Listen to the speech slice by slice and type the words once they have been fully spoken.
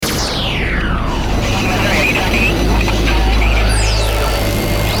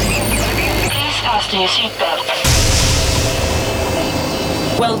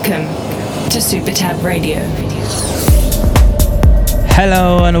Welcome to SuperTab Radio.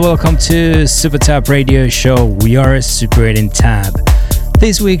 Hello and welcome to SuperTab Radio Show. We are Super 8 in Tab.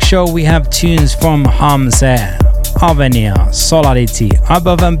 This week's show we have tunes from Hamze, Avenia, Solarity,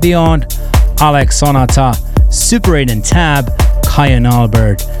 Above and Beyond, Alex Sonata, Super 8 in Tab, Kyan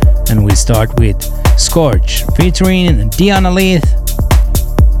Albert, and we start with Scorch featuring Diana Leith,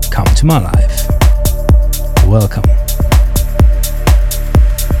 Come to My Life. Welcome.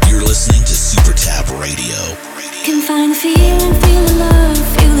 You're listening to SuperTab Radio. Can find the feeling, feel the love,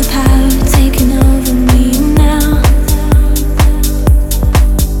 feel the power taking over me now.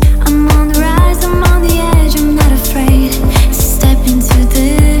 I'm on the rise, I'm on the edge, I'm not afraid to step into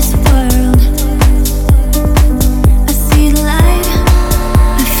this world. I see the light,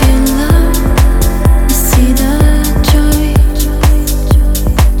 I feel the love, I see the joy.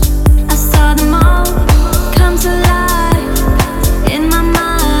 I saw them all come to life in my mind.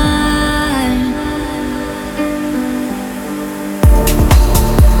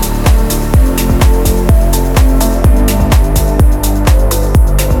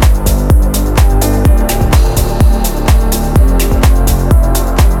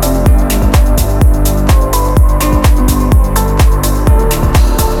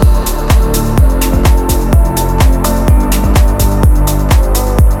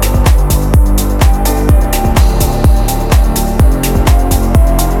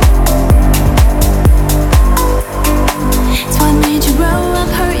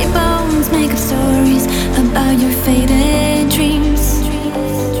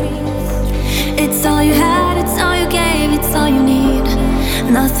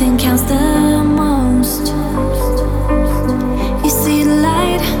 Nothing counts the most. You see the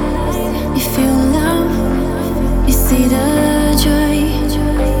light, you feel love, you see the joy.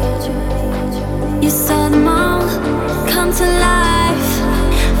 You saw them all come to life,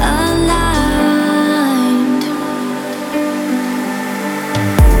 aligned.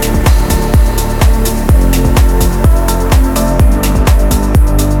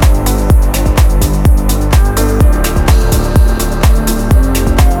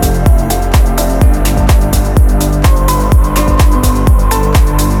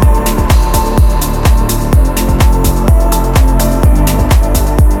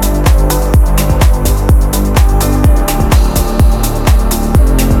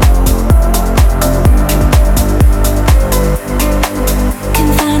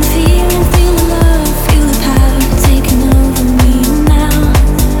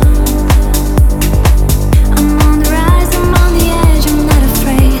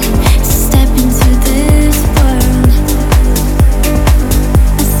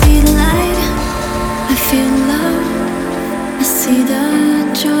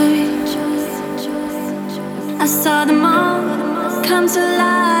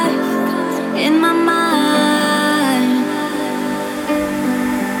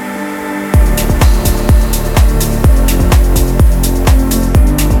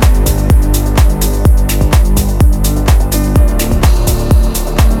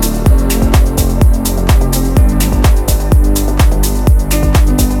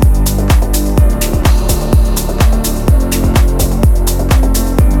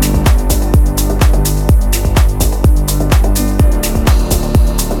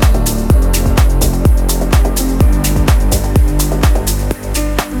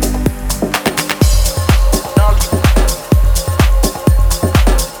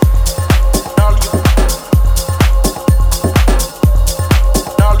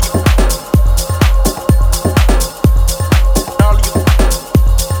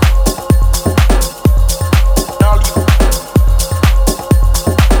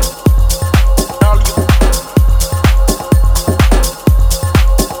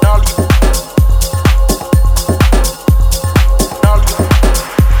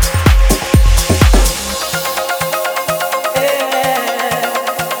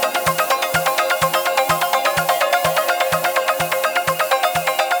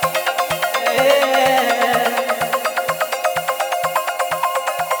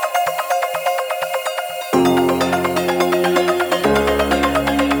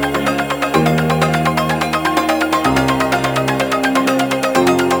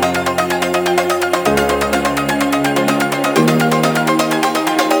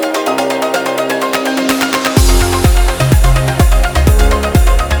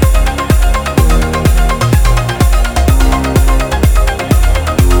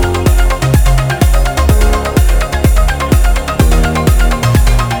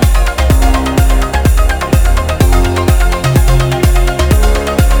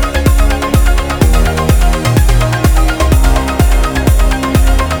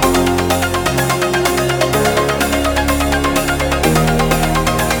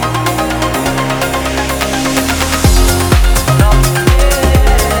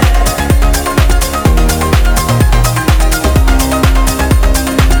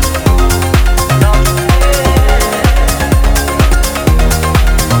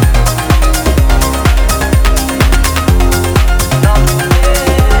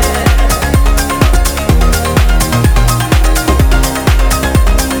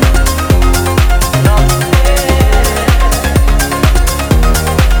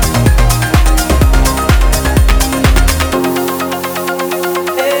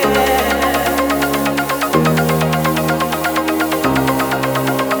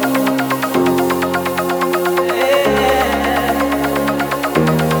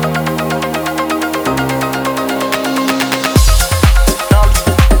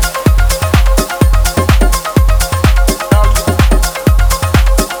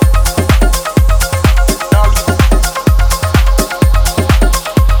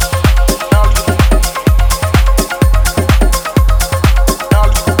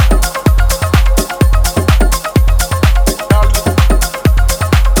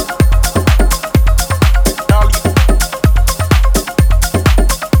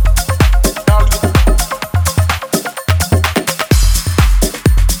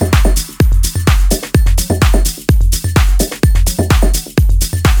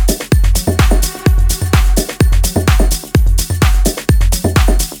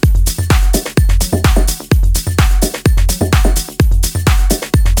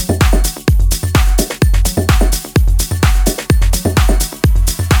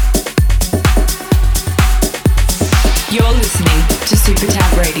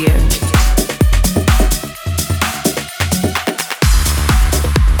 Radio.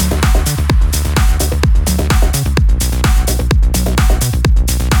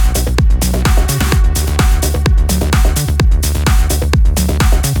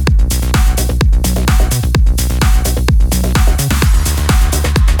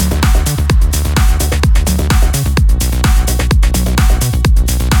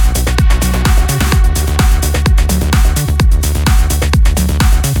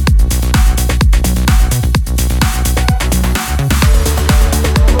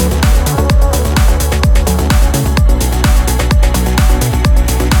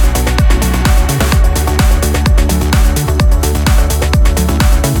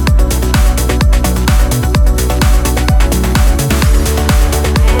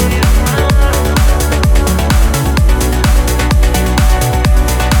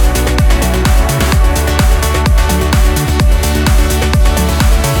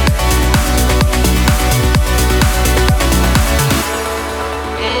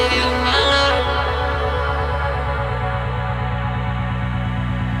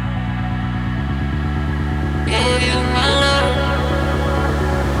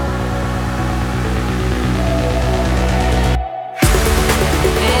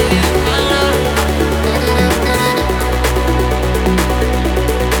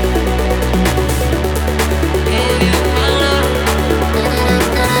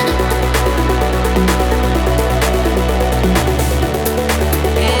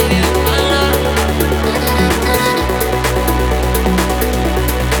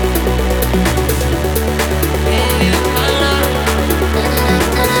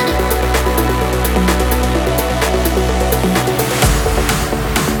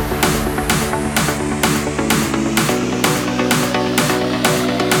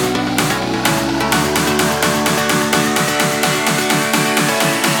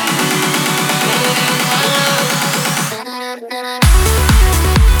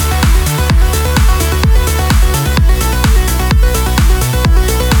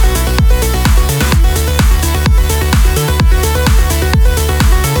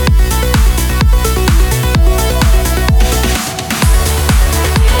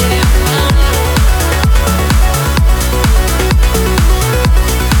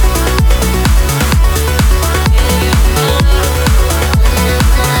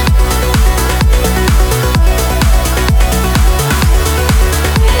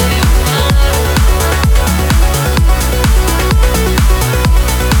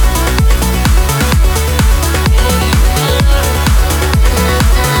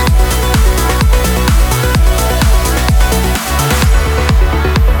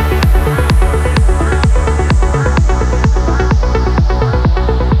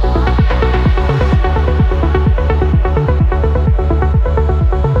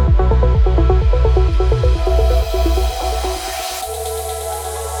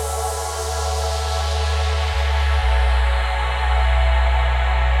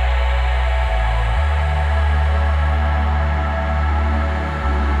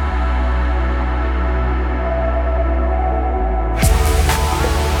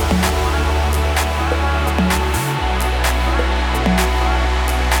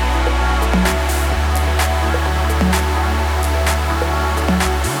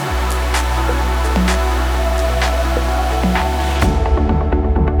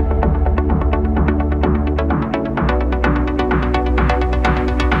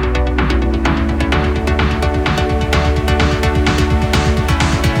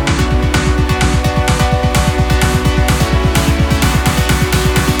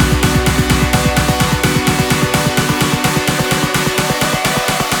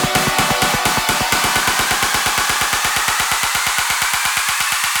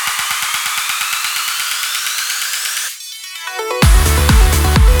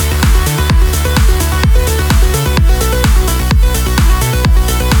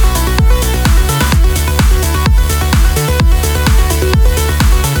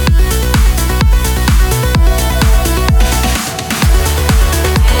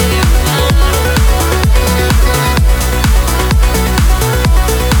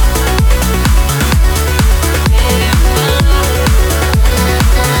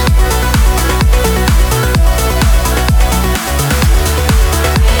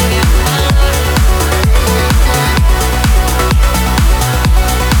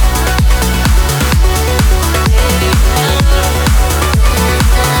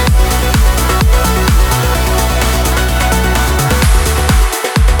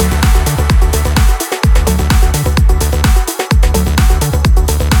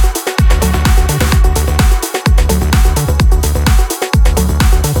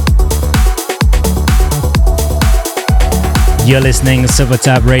 You're listening to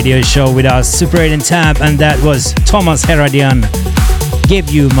SuperTab Radio Show with our Super 8 and Tab, and that was Thomas Heradian, Give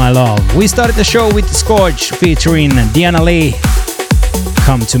You My Love. We started the show with Scorch featuring Diana Lee,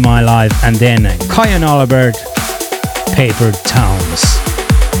 Come to My Life, and then Kayan Albert, Paper Towns.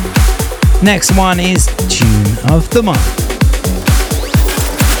 Next one is Tune of the Month.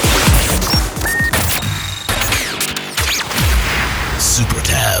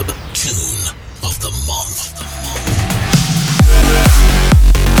 SuperTab Tune of the Month.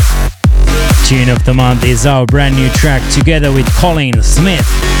 Tune of the Month is our brand new track together with Colin Smith.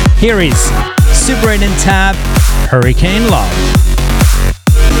 Here is Super 8 and Tab, Hurricane Love.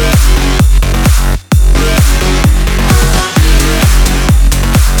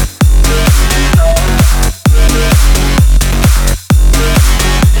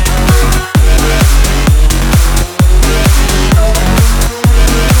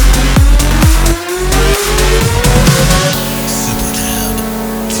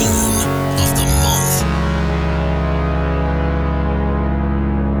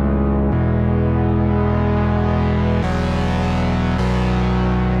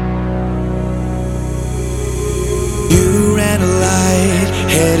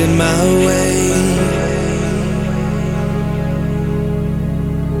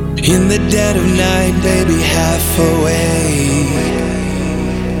 In the dead of night, baby, half awake,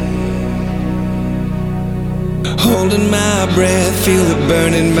 holding my breath, feel the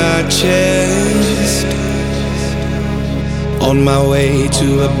burn in my chest. On my way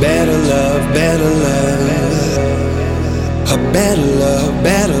to a better love, better love, a better love,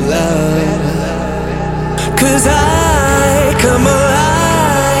 better love. 'Cause I come alive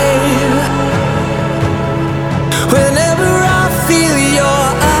whenever I feel your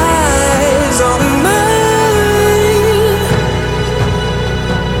eyes on mine.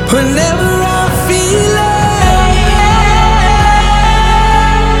 Whenever I feel it,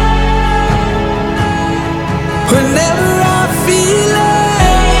 whenever I feel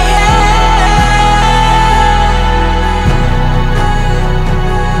it,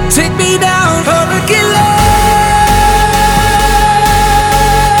 take me down, hurricane love.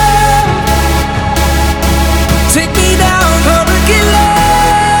 Take me down, hurricane love.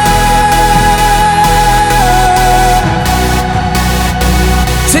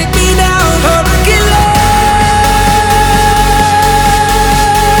 Take me down, hurricane love.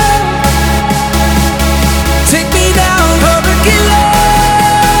 Take me down, hurricane love.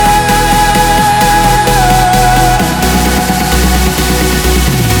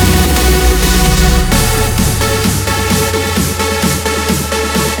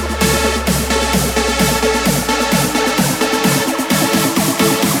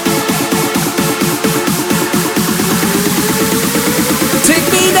 Take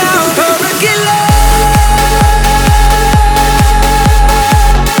me down, hurricane love.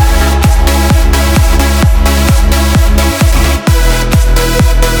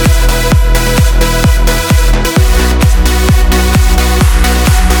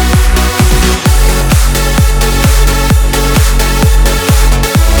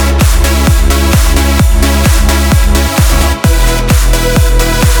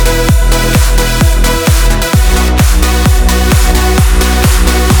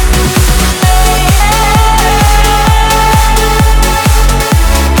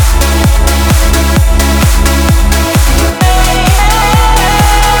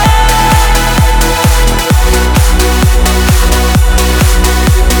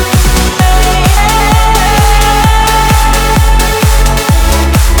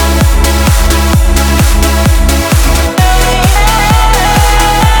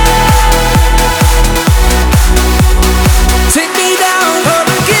 Take me down,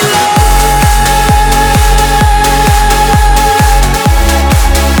 hurricane love.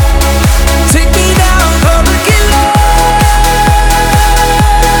 Take me down, hurricane love.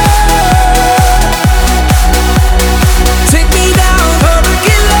 Take me down,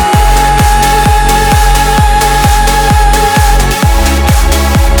 hurricane love.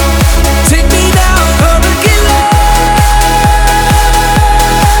 Take me down, hurricane love.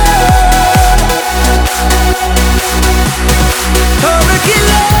 Hurricane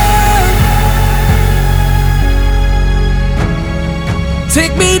love.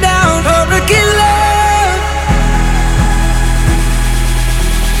 Take me down, hurricane love.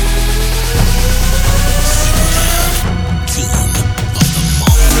 Tune of the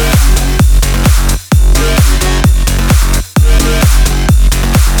Month.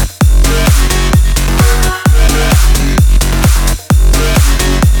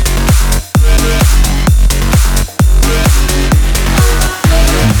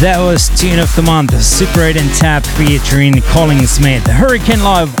 That was Tune of the Month, Super 8 and Tab featuring Colin Smith. Hurricane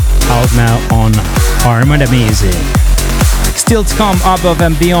Live out now on Armada Music. Still to come, Above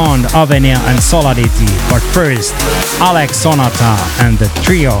and Beyond, Avenia and Solarity. But first, Alex Sonata and the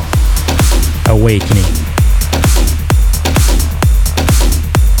trio, Awakening.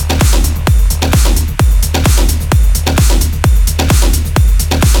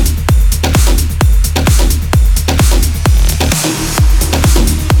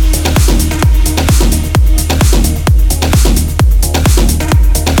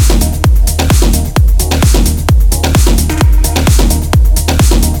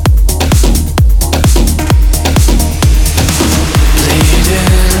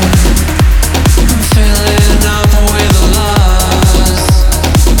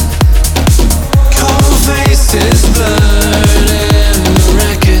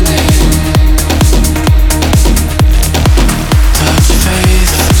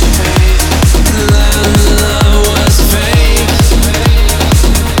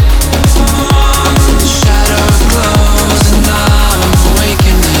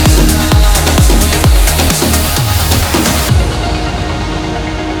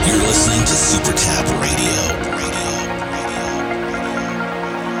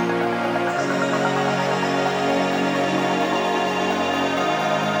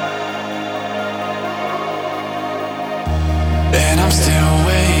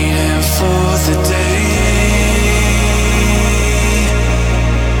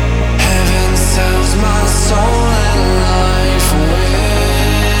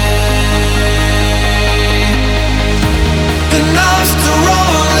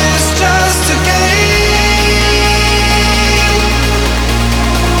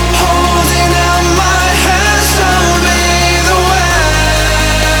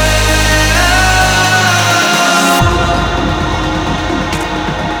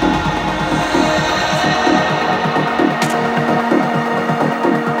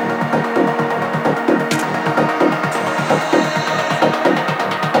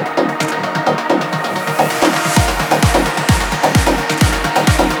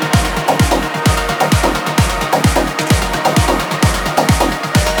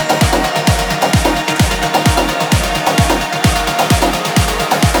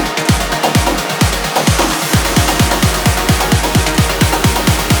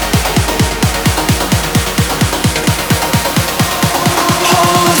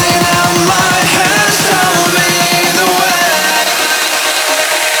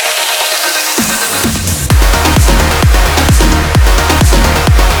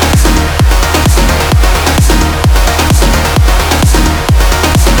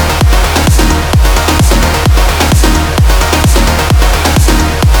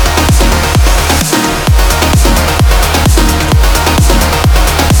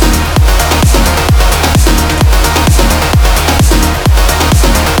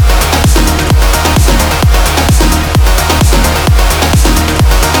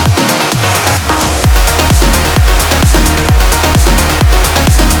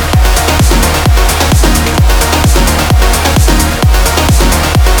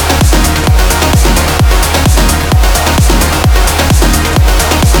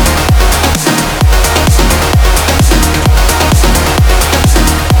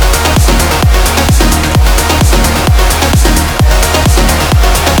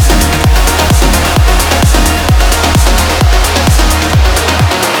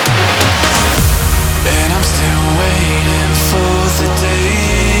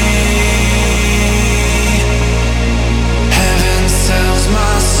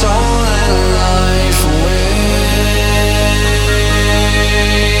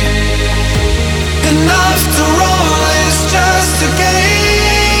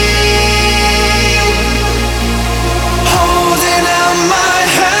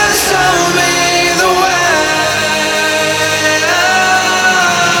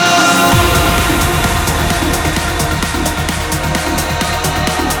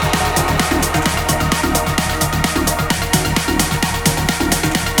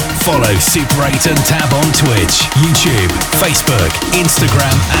 Follow Super 8 and Tab on Twitch, YouTube, Facebook,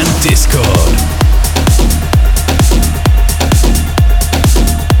 Instagram and Discord.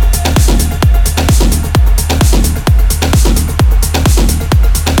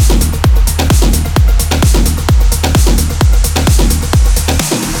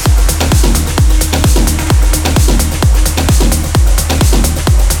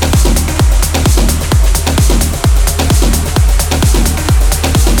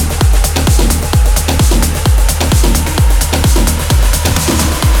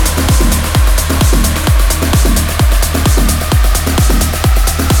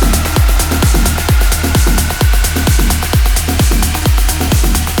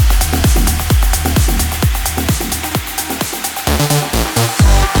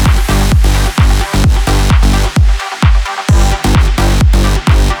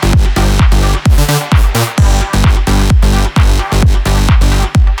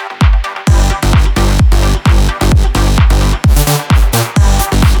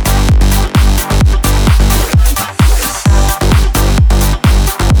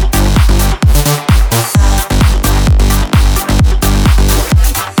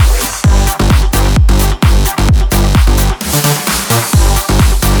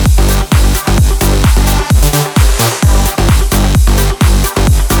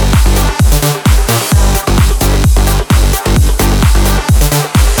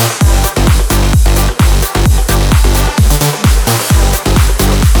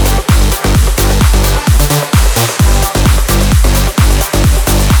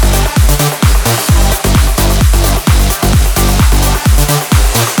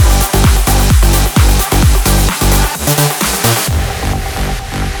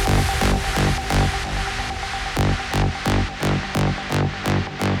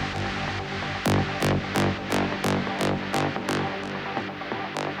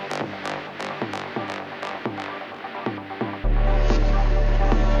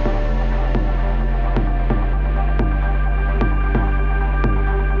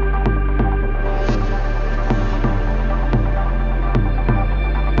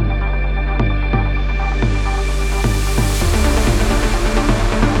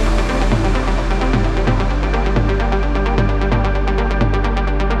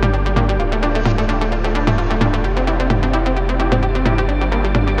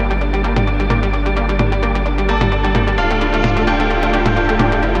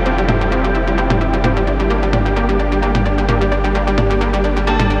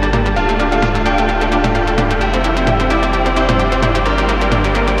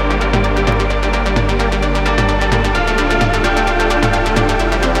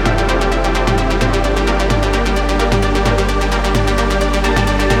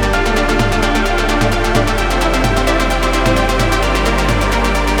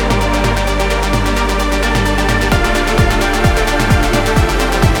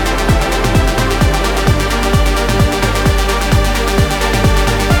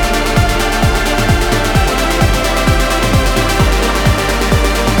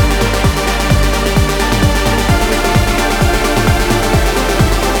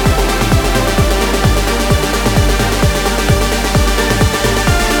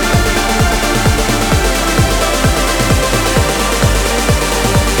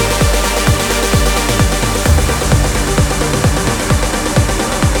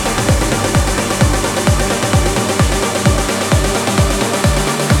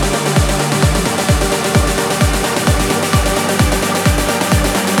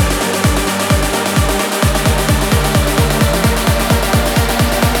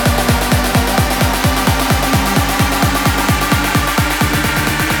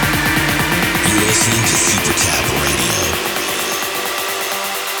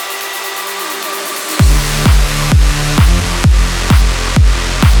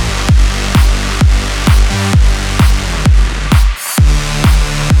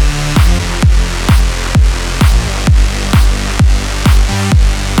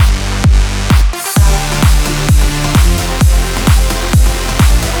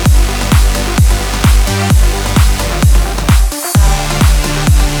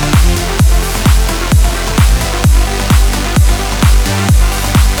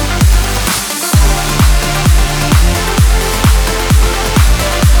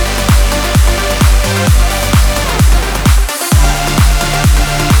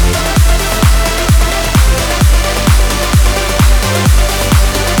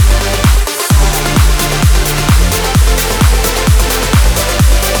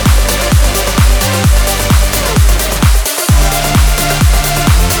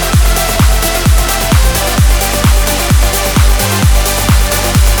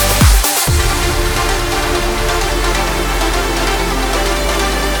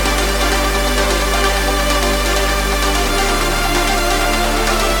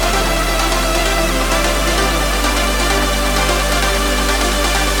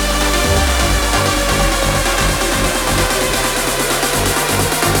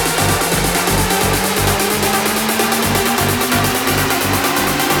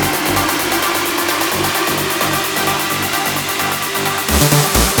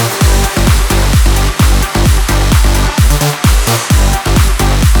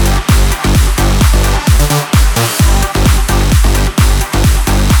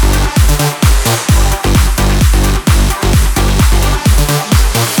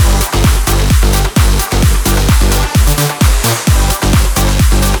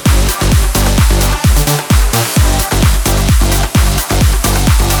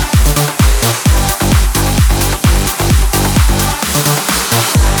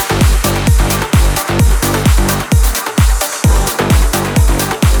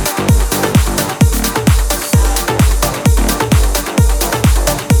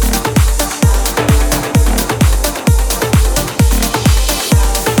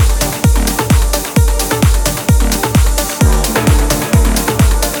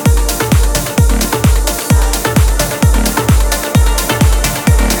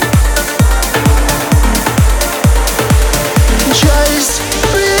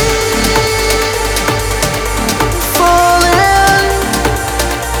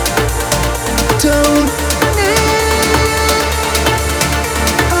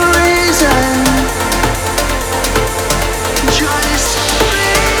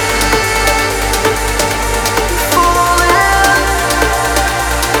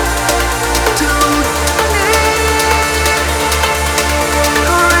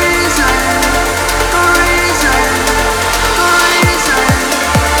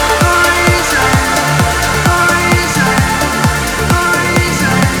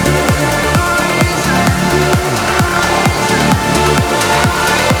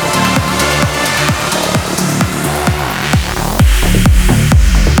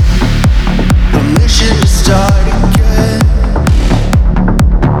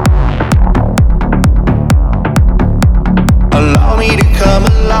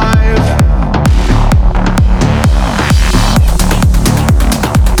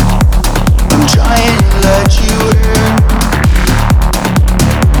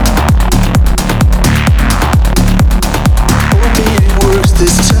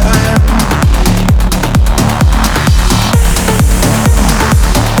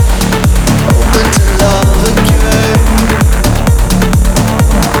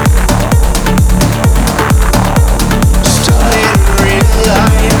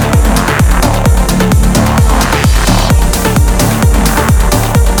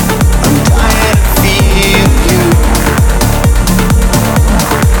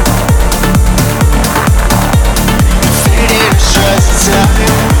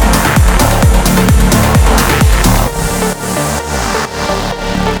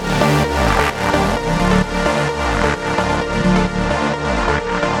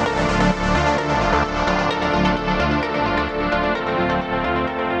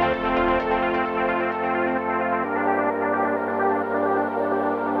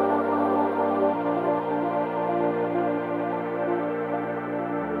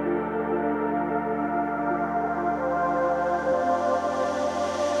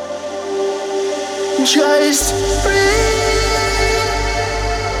 Just breathe,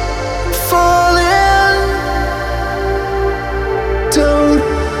 falling. Don't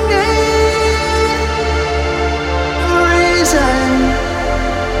need a reason.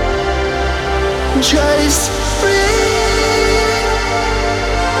 Just breathe,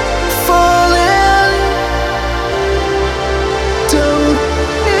 falling. Don't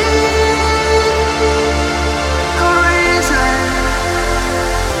need a reason.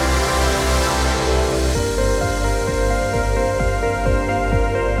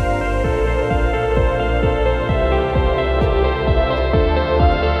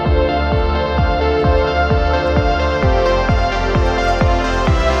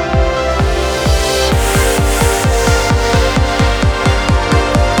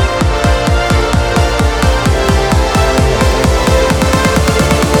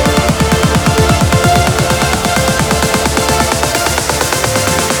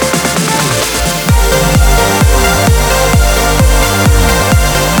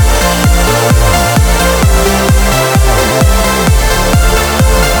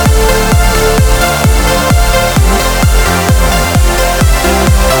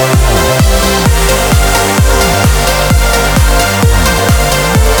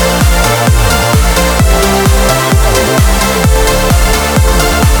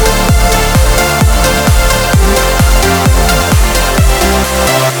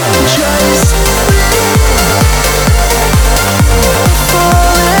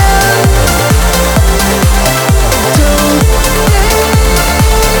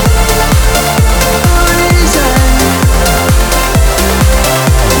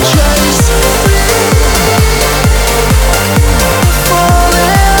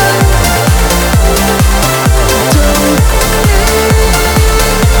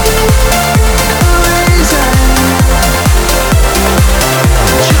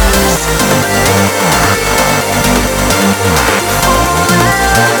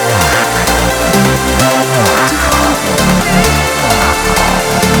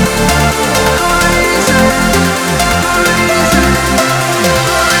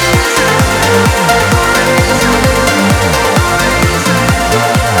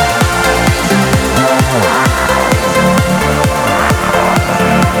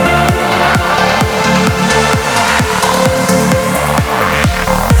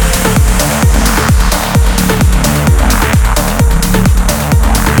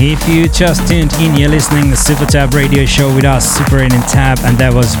 If you just tuned in, you're listening to the SuperTab Radio Show with us, Super 8 and Tab, and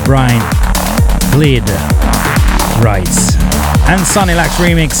that was Brian Bleed Rights and Sonny Lax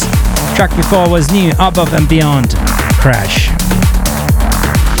remix. Track before was new, Above and Beyond, Crash.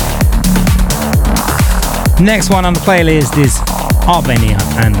 Next one on the playlist is Avenia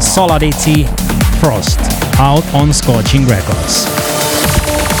and Solidity Frost, out on Scorching Records.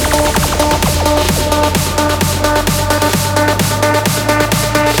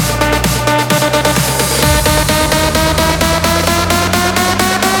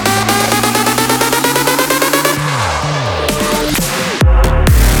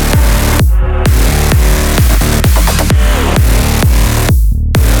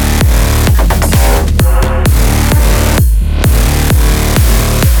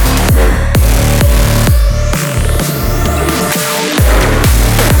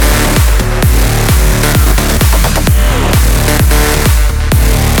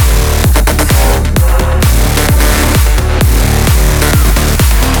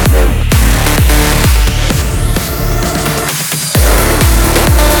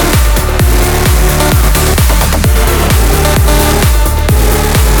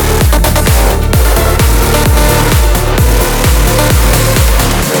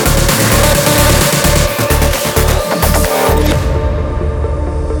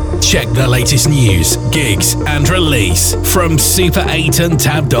 Check the latest news, gigs, and release from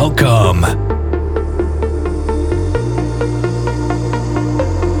super8andtab.com.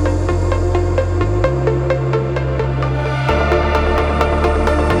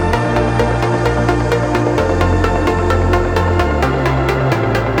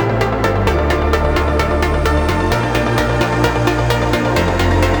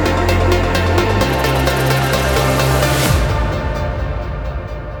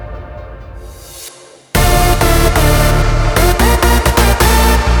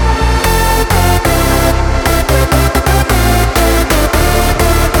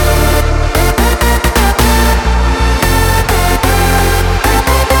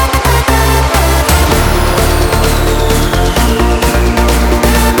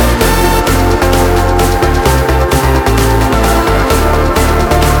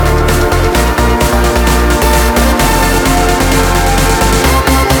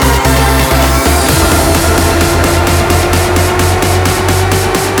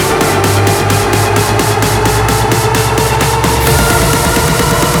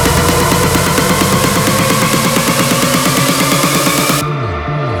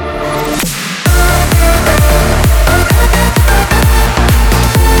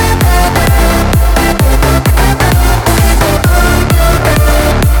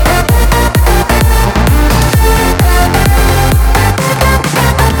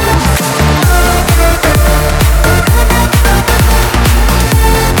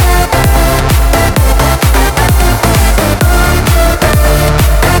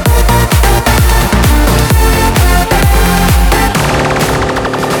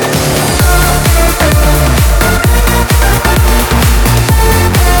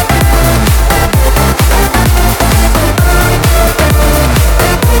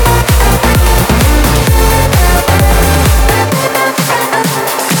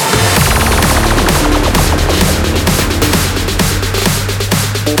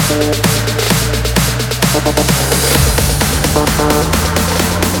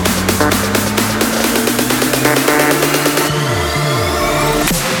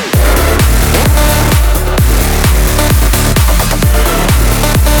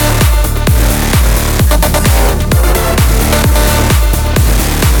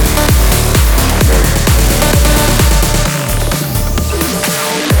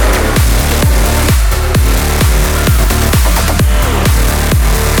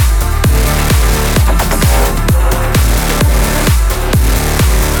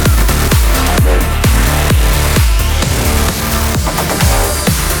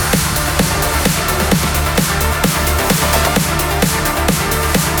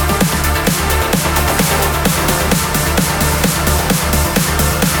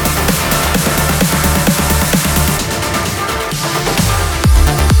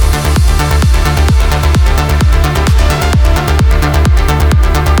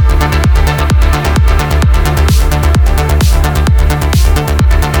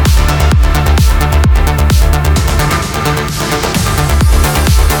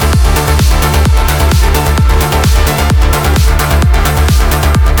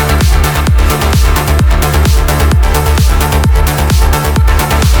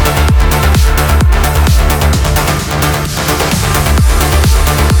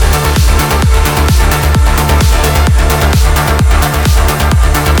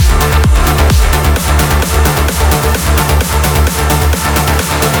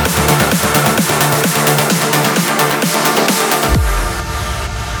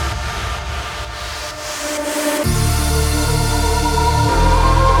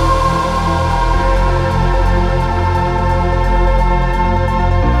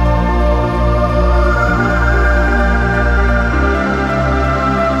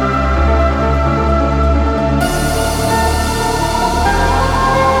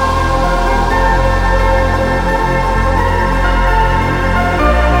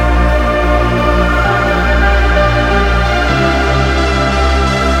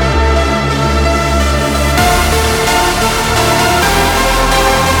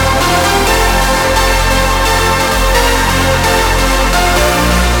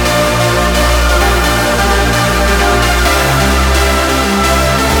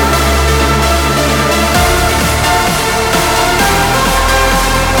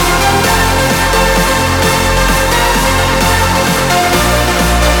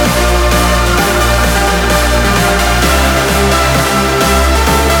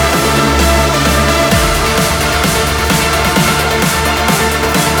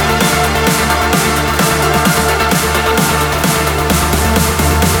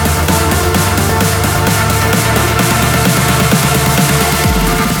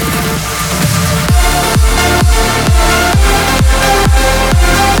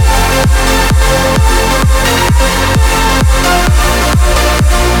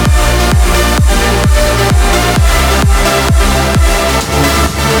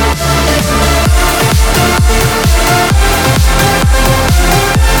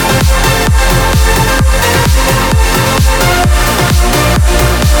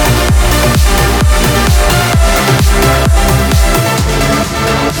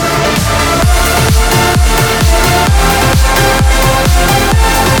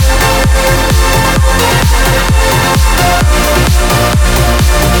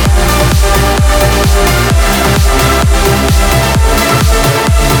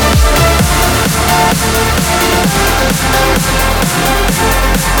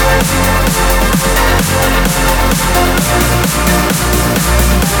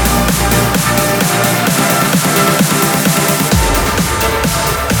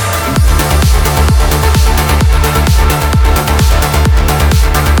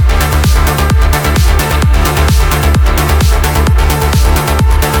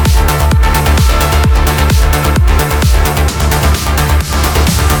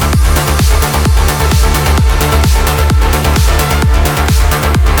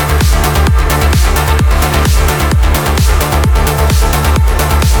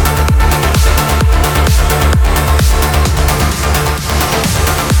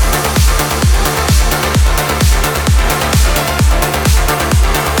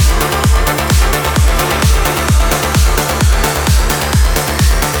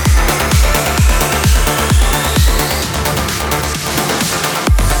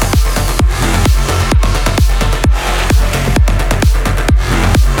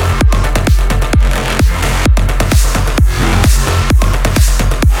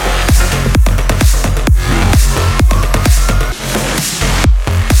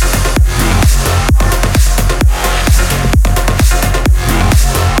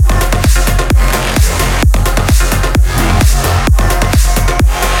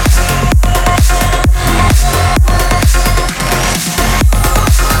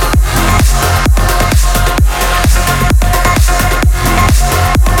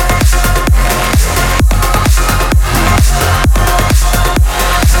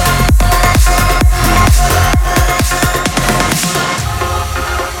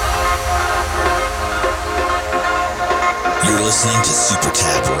 listening to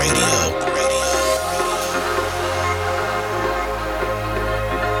SuperTab Radio.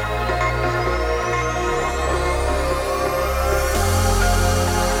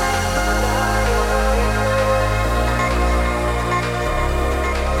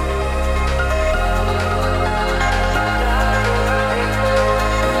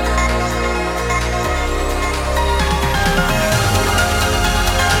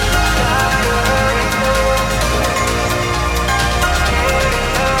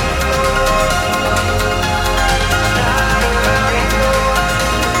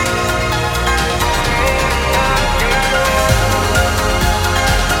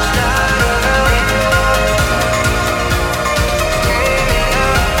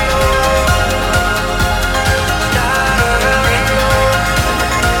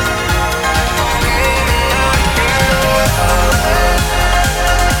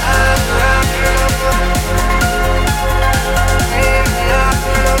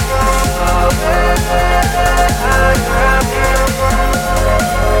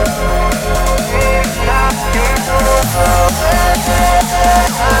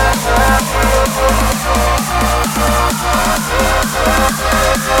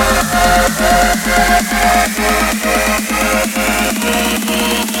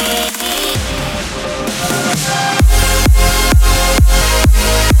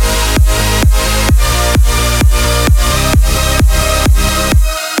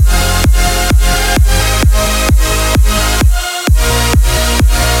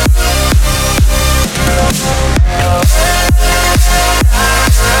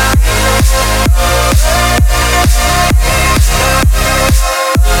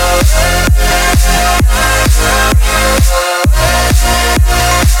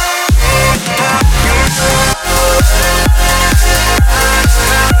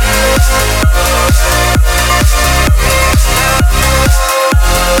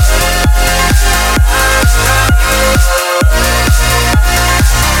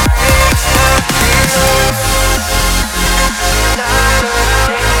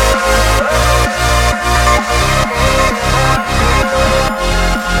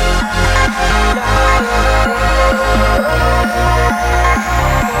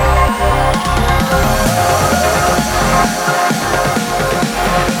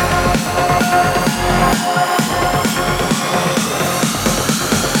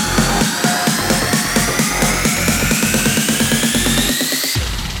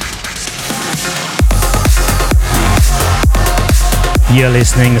 You're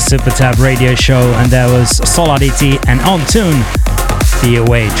listening to SuperTab Radio Show, and that was Solarity and On Tune, The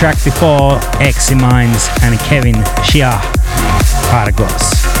Away. Track before, Exy Minds and Kevin Shia Argos.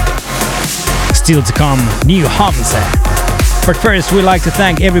 Still to come, new Hamza. But first, we'd like to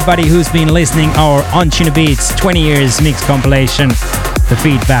thank everybody who's been listening our On Tune Beats 20 years mix compilation. The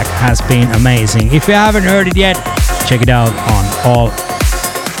feedback has been amazing. If you haven't heard it yet, check it out on all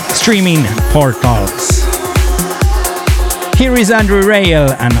streaming portals. Here is Andrew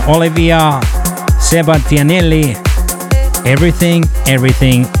Rayel and Olivia Sebastianelli. Everything,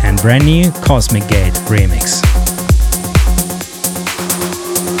 Everything, and brand new Cosmic Gate remix.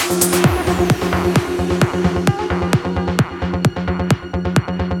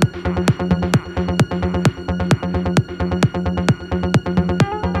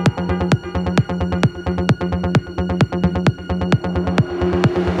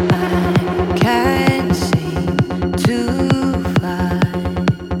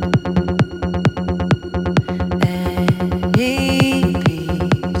 Any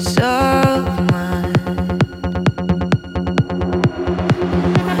piece of mine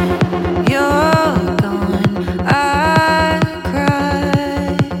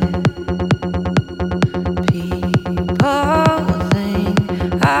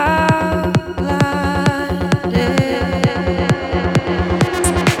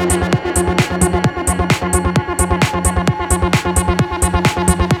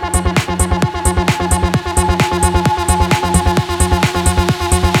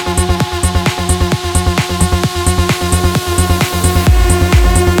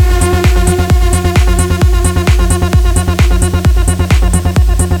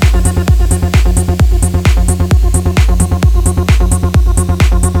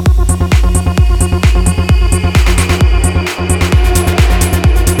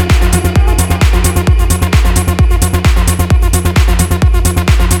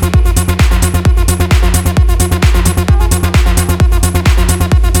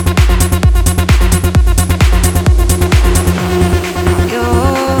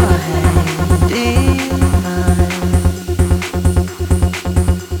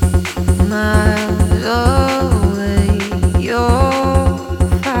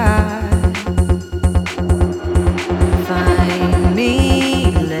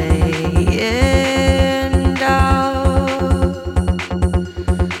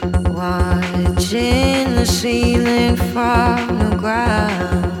the ceiling from the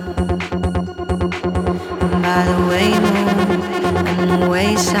ground. And by the way you move and the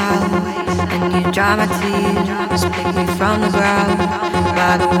way you sound, and you dry my tears, pick me from the ground.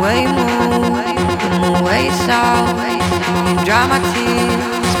 By the way you move and the way you sound, and you dry my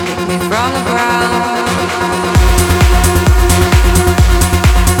tears, pick me from the ground.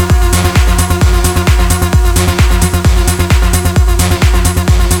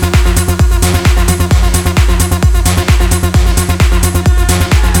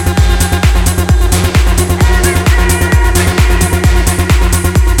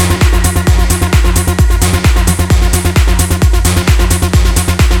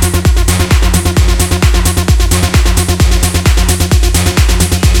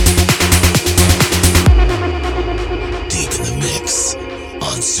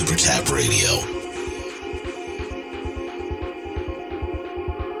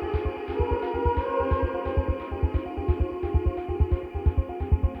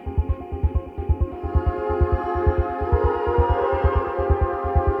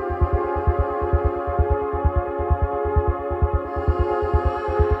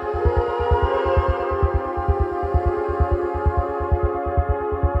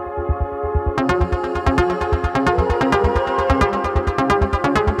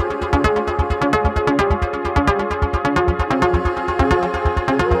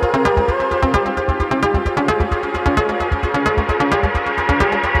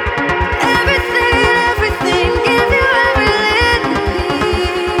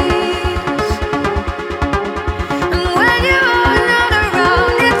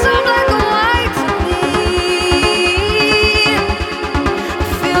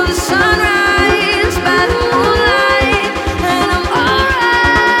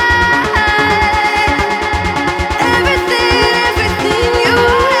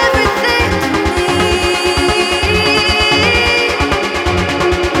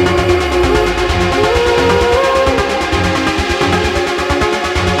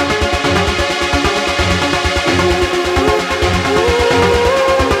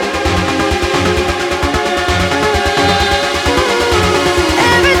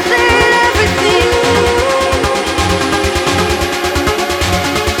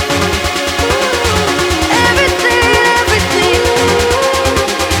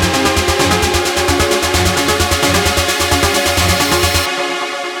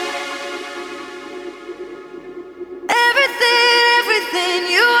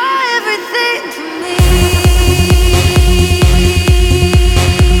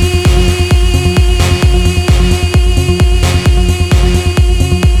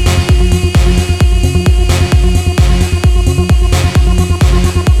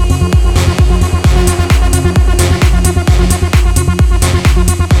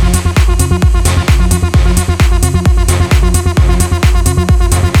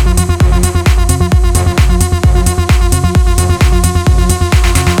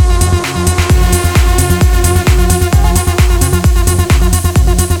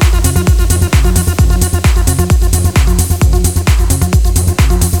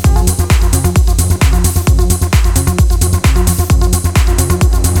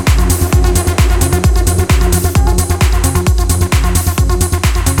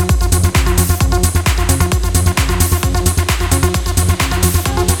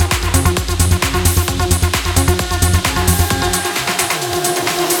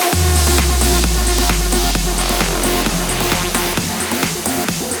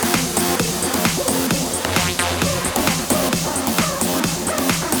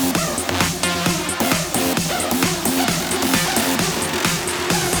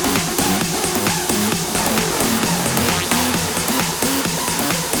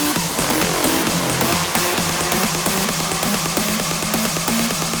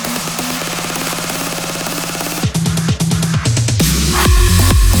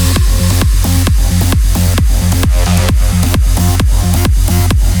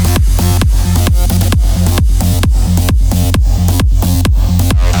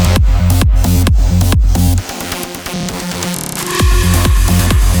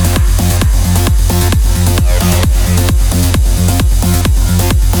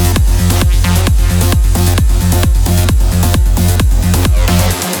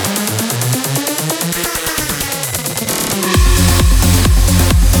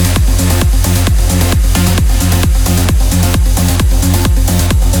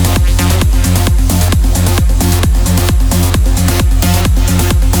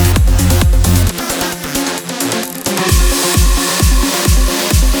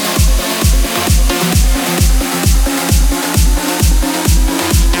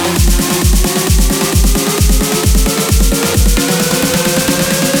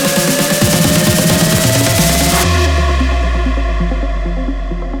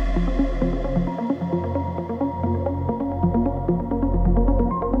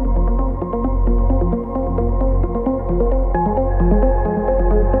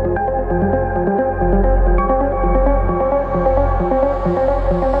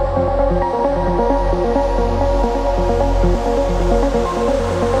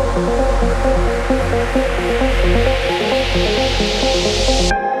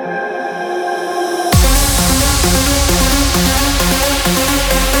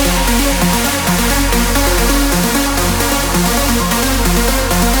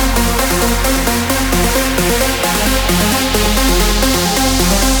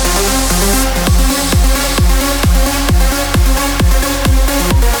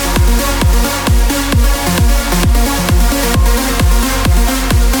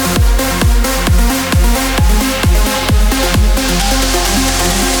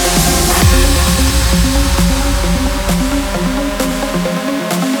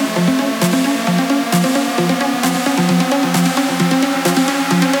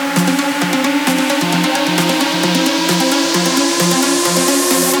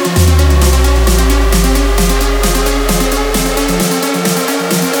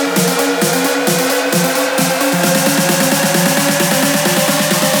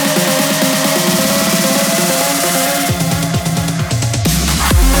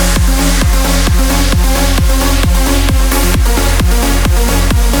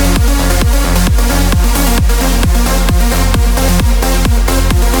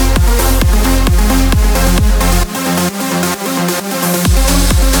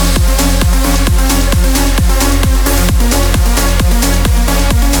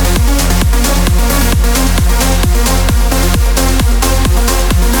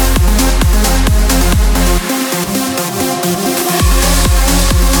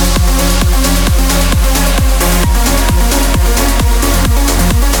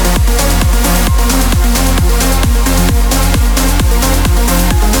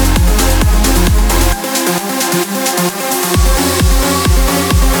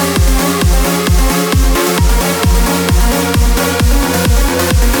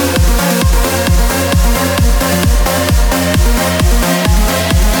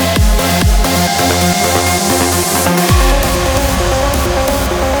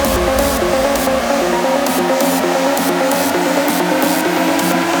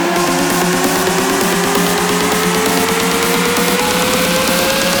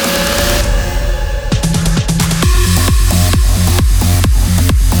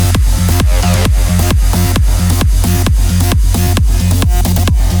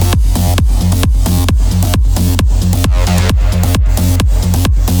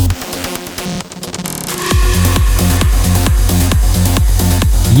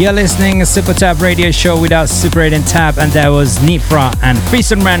 You're listening to SuperTab Radio Show with us, Super 8 and Tab, and that was Nifra and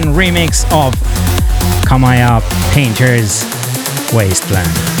Fisherman remix of Kamaya Painter's Wasteland.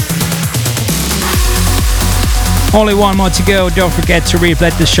 Only one more to go. Don't forget to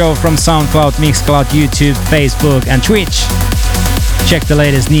replay the show from SoundCloud, Mixcloud, YouTube, Facebook, and Twitch. Check the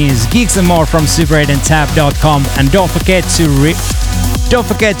latest news, geeks, and more from super8andtab.com, and don't forget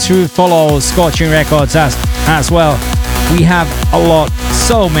to follow Scorching Records as well. We have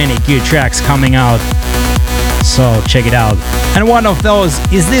so many good tracks coming out, so check it out. And one of those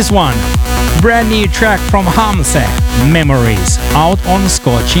is this one, brand new track from Hamse, Memories, out on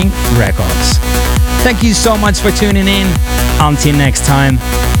Scorching Records. Thank you so much for tuning in. Until next time,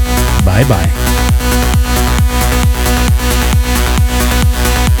 bye bye.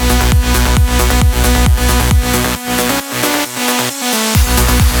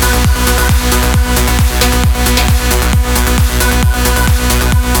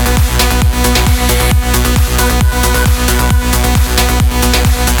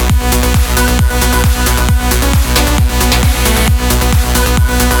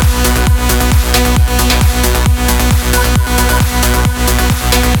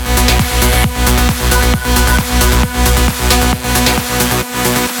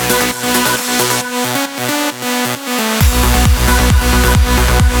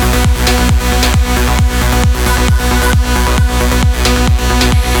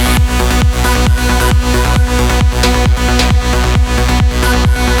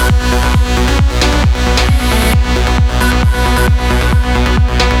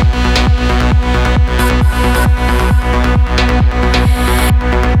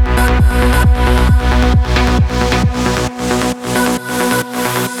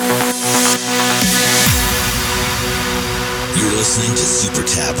 Listening to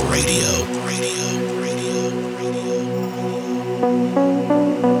SuperTab Radio.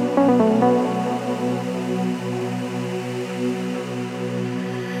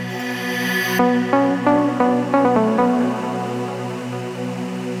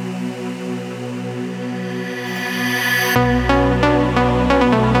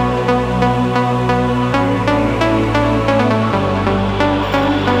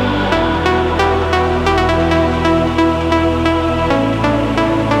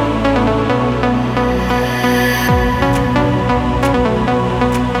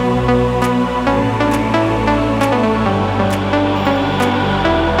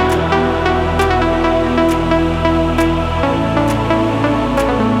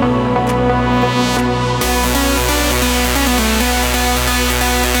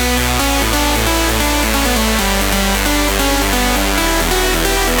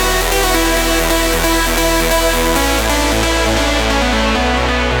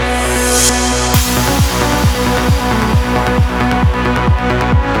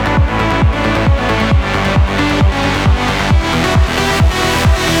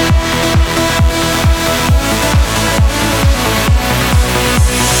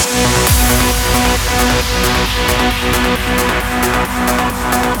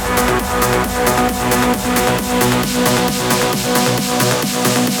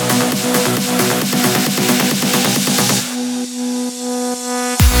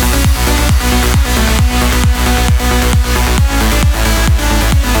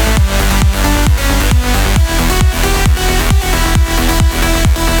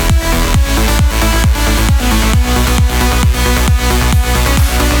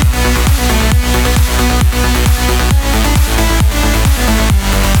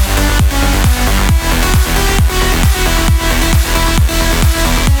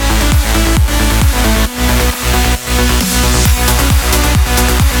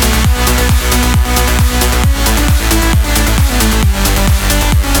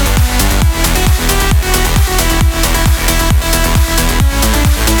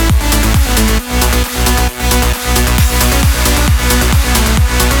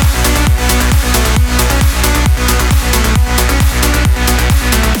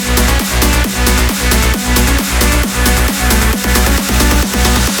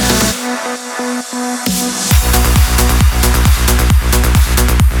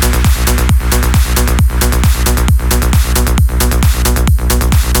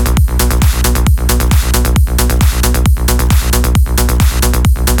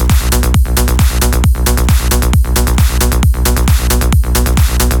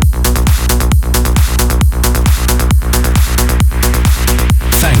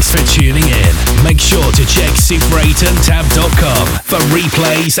 sure to check super8andtab.com for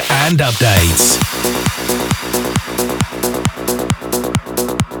replays and updates.